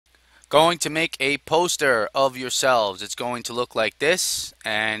Going to make a poster of yourselves. It's going to look like this,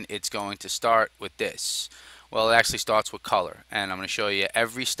 and it's going to start with this. Well, it actually starts with color, and I'm going to show you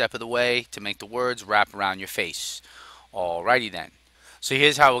every step of the way to make the words wrap around your face. Alrighty then. So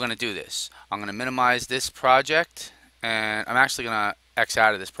here's how we're going to do this. I'm going to minimize this project, and I'm actually going to X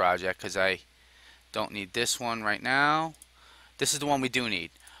out of this project because I don't need this one right now. This is the one we do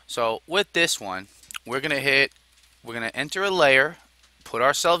need. So with this one, we're going to enter a layer, put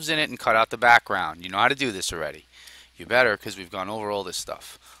ourselves in it, and cut out the background. You know how to do this already. You better, because we've gone over all this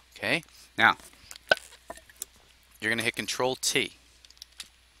stuff. Okay? Now, you're going to hit Control T,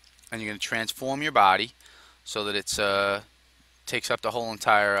 and you're going to transform your body so that it takes up the whole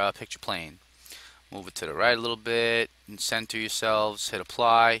entire picture plane. Move it to the right a little bit, and center yourselves. Hit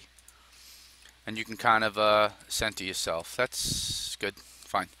Apply, and you can kind of center yourself. That's good.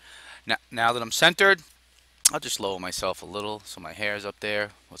 Fine. Now that I'm centered, I'll just lower myself a little so my hair's up there,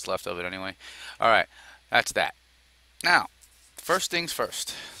 what's left of it anyway. Alright, that's that. Now, first things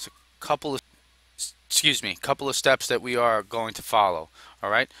first, there's a couple of steps that we are going to follow.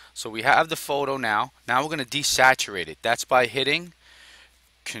 Alright, so we have the photo now. Now we're going to desaturate it. That's by hitting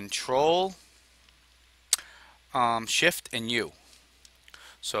Control, Shift, and U.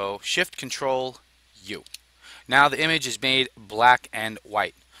 So Shift, Control, U. Now the image is made black and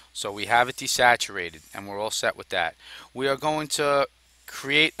white. So we have it desaturated, and we're all set with that. We are going to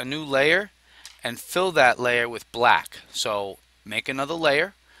create a new layer and fill that layer with black. So make another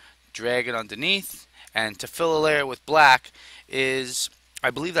layer, drag it underneath, and to fill a layer with black is, I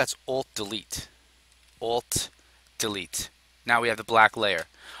believe that's Alt-Delete. Alt-Delete. Now we have the black layer.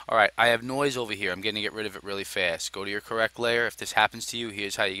 Alright, I have noise over here. I'm going to get rid of it really fast. Go to your correct layer. If this happens to you,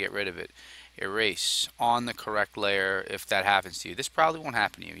 here's how you get rid of it. Erase on the correct layer if that happens to you. This probably won't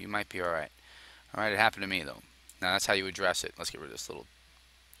happen to you. You might be alright. Alright, it happened to me though. Now that's how you address it. Let's get rid of this little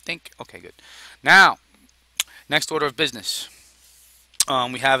think. Okay, good. Now, next order of business.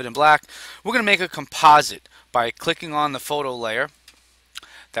 We have it in black. We're going to make a composite by clicking on the photo layer.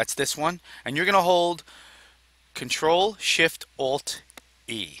 That's this one. And you're going to hold Control, Shift, Alt,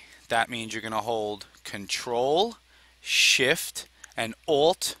 E. That means you're going to hold Control, Shift, and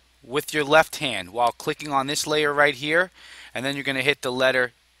Alt with your left hand while clicking on this layer right here, and then you're going to hit the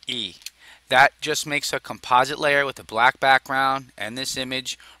letter E. That just makes a composite layer with a black background, and this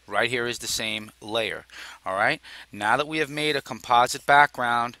image right here is the same layer. Alright, now that we have made a composite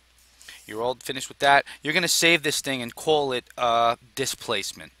background, you're all finished with that, you're going to save this thing and call it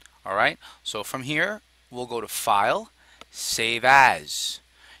displacement. Alright, so from here we'll go to File, Save As.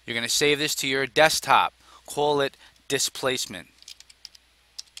 You're going to save this to your desktop, call it displacement.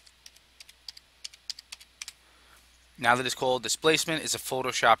 Now that it's called displacement, it's a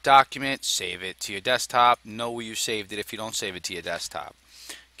Photoshop document. Save it to your desktop. Know where you saved it if you don't save it to your desktop.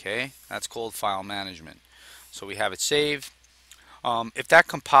 Okay, that's called file management. So we have it saved. If that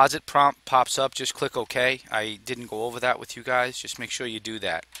composite prompt pops up, just click OK. I didn't go over that with you guys. Just make sure you do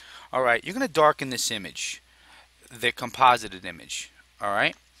that. Alright, you're going to darken this image, the composited image,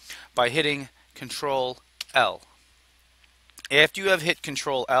 alright, by hitting Control L. After you have hit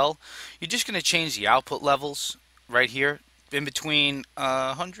Control L, you're just going to change the output levels right here in between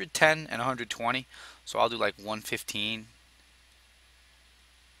 110 and 120. So I'll do like 115.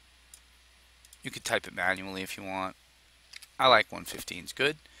 You could type it manually if you want. I like 115 is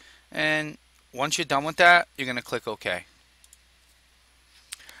good. And once you're done with that, you're going to click OK.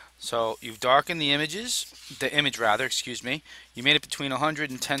 So you've darkened the image, excuse me. You made it between 100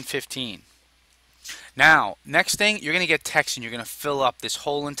 and 1015. Now, next thing, you're going to get text and you're going to fill up this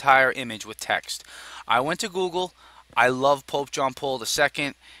whole entire image with text. I went to Google. I love Pope John Paul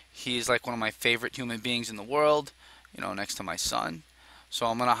II. He is like one of my favorite human beings in the world, you know, next to my son. So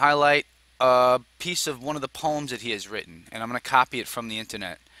I'm going to highlight a piece of one of the poems that he has written, and I'm going to copy it from the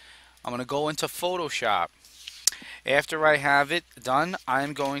internet. I'm going to go into Photoshop. After I have it done,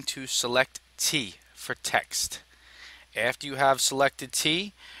 I'm going to select T for text. After you have selected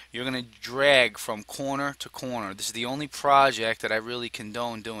T, you're going to drag from corner to corner. This is the only project that I really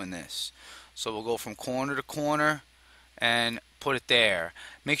condone doing this. So we'll go from corner to corner and put it there.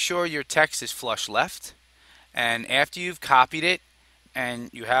 Make sure your text is flush left, and after you've copied it and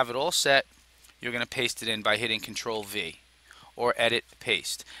you have it all set, you're going to paste it in by hitting Control V or Edit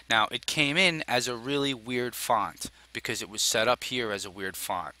Paste. Now it came in as a really weird font because it was set up here as a weird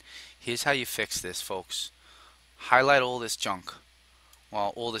font. Here's how you fix this, folks. Highlight all this junk,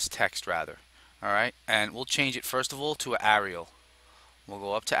 well, all this text rather. Alright, and we'll change it first of all to Arial. We'll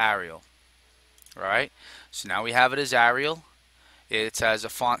go up to Arial. Alright, so now we have it as Arial. It has a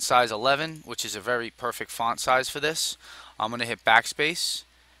font size 11, which is a very perfect font size for this. I'm going to hit backspace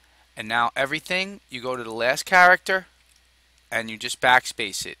And now everything, you go to the last character and you just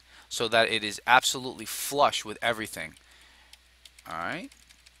backspace it so that it is absolutely flush with everything. Alright,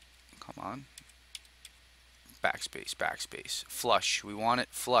 come on. Backspace, backspace. Flush. We want it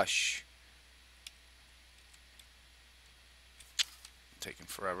flush. Taking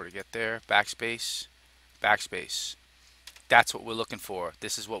forever to get there. Backspace, backspace. That's what we're looking for.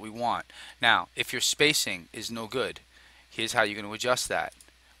 This is what we want. Now, if your spacing is no good, here's how you're going to adjust that.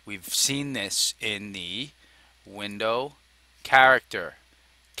 We've seen this in the window character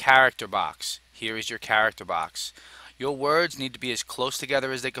box. Here is your character box. Your words need to be as close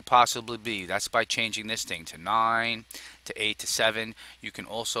together as they could possibly be. That's by changing this thing to 9, to 8, to 7. You can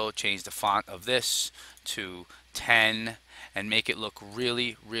also change the font of this to 10 and make it look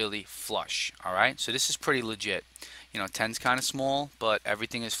really, really flush. Alright, so this is pretty legit. You know, 10's kind of small, but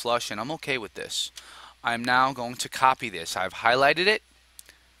everything is flush, and I'm okay with this. I'm now going to copy this. I've highlighted it,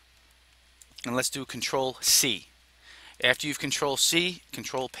 and let's do Control C. After you've Control C,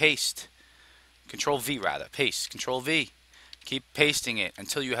 Control Paste. Control V rather, paste, Control V. Keep pasting it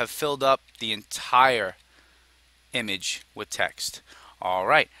until you have filled up the entire image with text.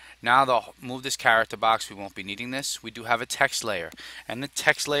 Alright, now they'll move this character box. We won't be needing this. We do have a text layer, and the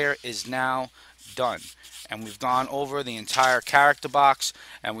text layer is now done. And we've gone over the entire character box,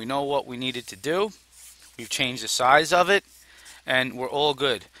 and we know what we needed to do. We've changed the size of it, and we're all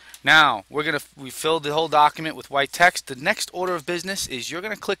good. Now we filled the whole document with white text. The next order of business is you're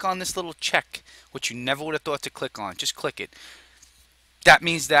gonna click on this little check, which you never would have thought to click on. Just click it. That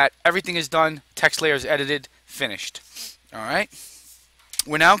means that everything is done. Text layer is edited, finished. All right.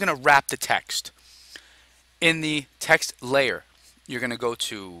 We're now gonna wrap the text. In the text layer, you're gonna go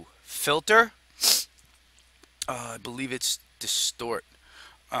to Filter. I believe it's Distort.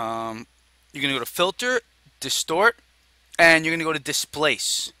 You're gonna go to Filter, Distort, and you're gonna go to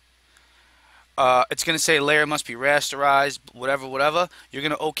Displace. It's going to say layer must be rasterized, whatever. You're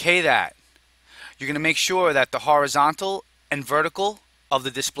going to OK that. You're going to make sure that the horizontal and vertical of the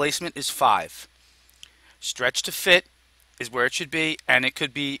displacement is 5. Stretch to fit is where it should be, and it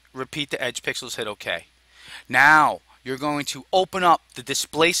could be repeat the edge pixels, hit OK. Now you're going to open up the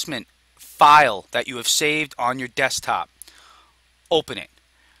displacement file that you have saved on your desktop. Open it.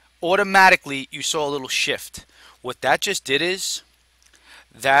 Automatically you saw a little shift. What that just did is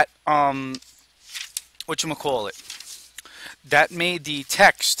that that made the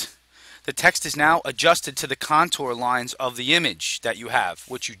text is now adjusted to the contour lines of the image that you have,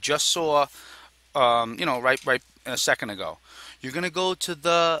 which you just saw right a second ago. You're going to go to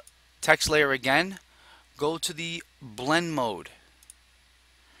the text layer again, go to the blend mode.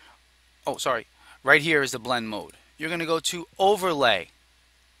 Oh, sorry, right here is the blend mode. You're going to go to overlay,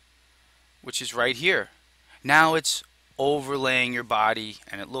 which is right here. Now it's overlaying your body,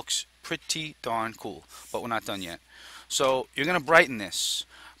 and it looks pretty darn cool, but we're not done yet. So you're going to brighten this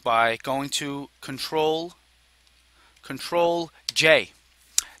by going to Control J.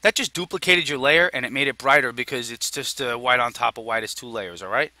 That just duplicated your layer, and it made it brighter because it's just white on top of white. It's 2 layers,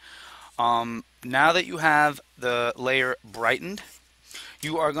 alright? Now that you have the layer brightened,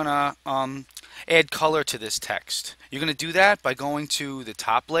 you are going to add color to this text. You're going to do that by going to the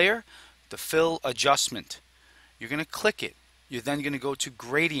top layer, the Fill Adjustment. You're going to click it. You're then going to go to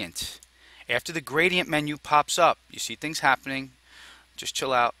Gradient. After the Gradient menu pops up, you see things happening. Just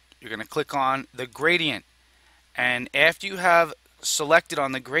chill out. You're going to click on the Gradient. And after you have selected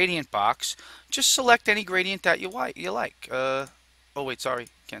on the Gradient box, just select any gradient that you like. Oh wait, sorry,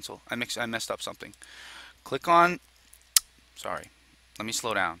 cancel. I messed up something. Click on, sorry, let me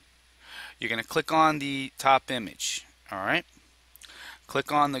slow down. You're going to click on the top image. Alright.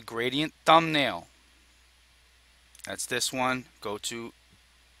 Click on the Gradient thumbnail. That's this one. Go to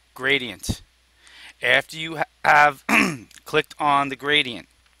Gradient. After you have clicked on the gradient,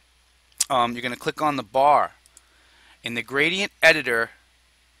 you're going to click on the bar. In the gradient editor,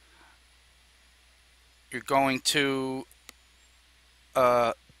 you're going to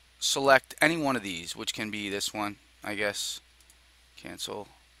select any one of these, which can be this one, I guess. Cancel.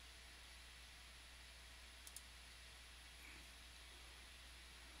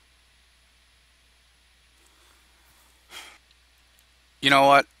 You know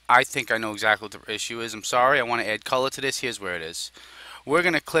what? I think I know exactly what the issue is. I'm sorry. I want to add color to this. Here's where it is. We're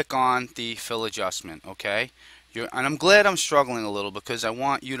going to click on the fill adjustment, okay? And I'm glad I'm struggling a little because I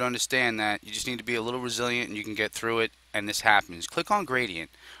want you to understand that you just need to be a little resilient and you can get through it, and this happens. Click on gradient,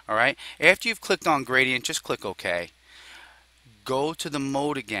 all right? After you've clicked on gradient, just click OK. Go to the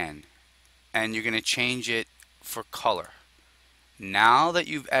mode again, and you're going to change it for color. Now that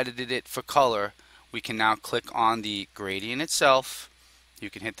you've edited it for color, we can now click on the gradient itself, You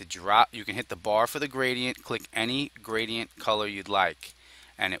can hit the drop, you can hit the bar for the gradient, click any gradient color you'd like,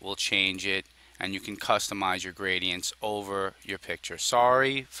 and it will change it, and you can customize your gradients over your picture.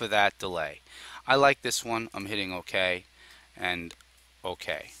 Sorry for that delay. I like this one. I'm hitting OK and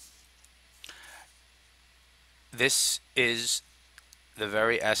OK. This is the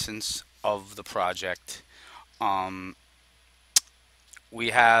very essence of the project. Um,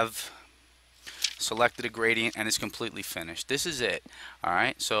 we have selected a gradient and it's completely finished. This is it.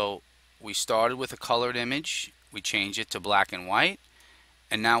 Alright, so we started with a colored image, we changed it to black and white,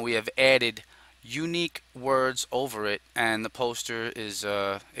 and now we have added unique words over it, and the poster is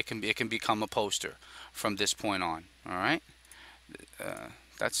it can become a poster from this point on. Alright,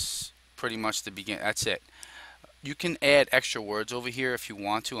 that's pretty much the begin. That's it. You can add extra words over here if you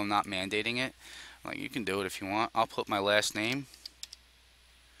want to. I'm not mandating it. Like, you can do it if you want. I'll put my last name,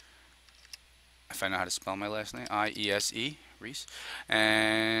 if I know how to spell my last name, I-E-S-E, Reese.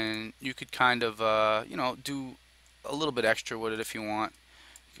 And you could kind of, you know, do a little bit extra with it if you want.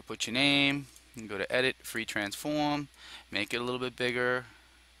 You can put your name, you can go to Edit, Free Transform, make it a little bit bigger,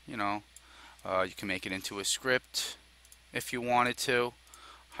 you know. You can make it into a script if you wanted to.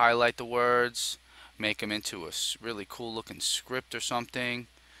 Highlight the words, make them into a really cool looking script or something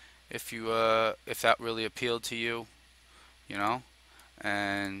if you if that really appealed to you, you know.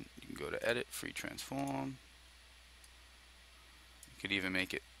 And you can go to Edit, Free Transform. You could even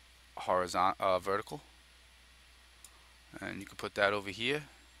make it horizontal, vertical, and you could put that over here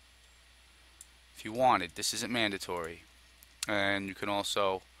if you wanted. This isn't mandatory. And you can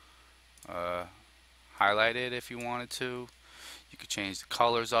also highlight it if you wanted to. You could change the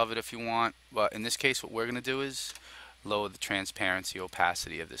colors of it if you want, but in this case what we're going to do is lower the transparency,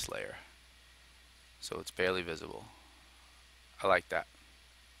 opacity of this layer so it's barely visible. I like that.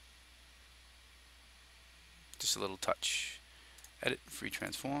 Just a little touch. Edit, Free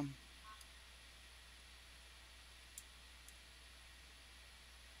Transform.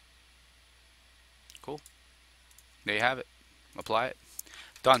 Cool. There you have it. Apply it.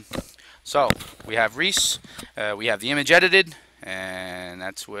 Done. So we have Reese, we have the image edited, and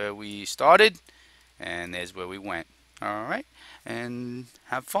that's where we started, and there's where we went. Alright, and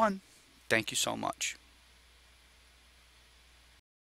have fun. Thank you so much.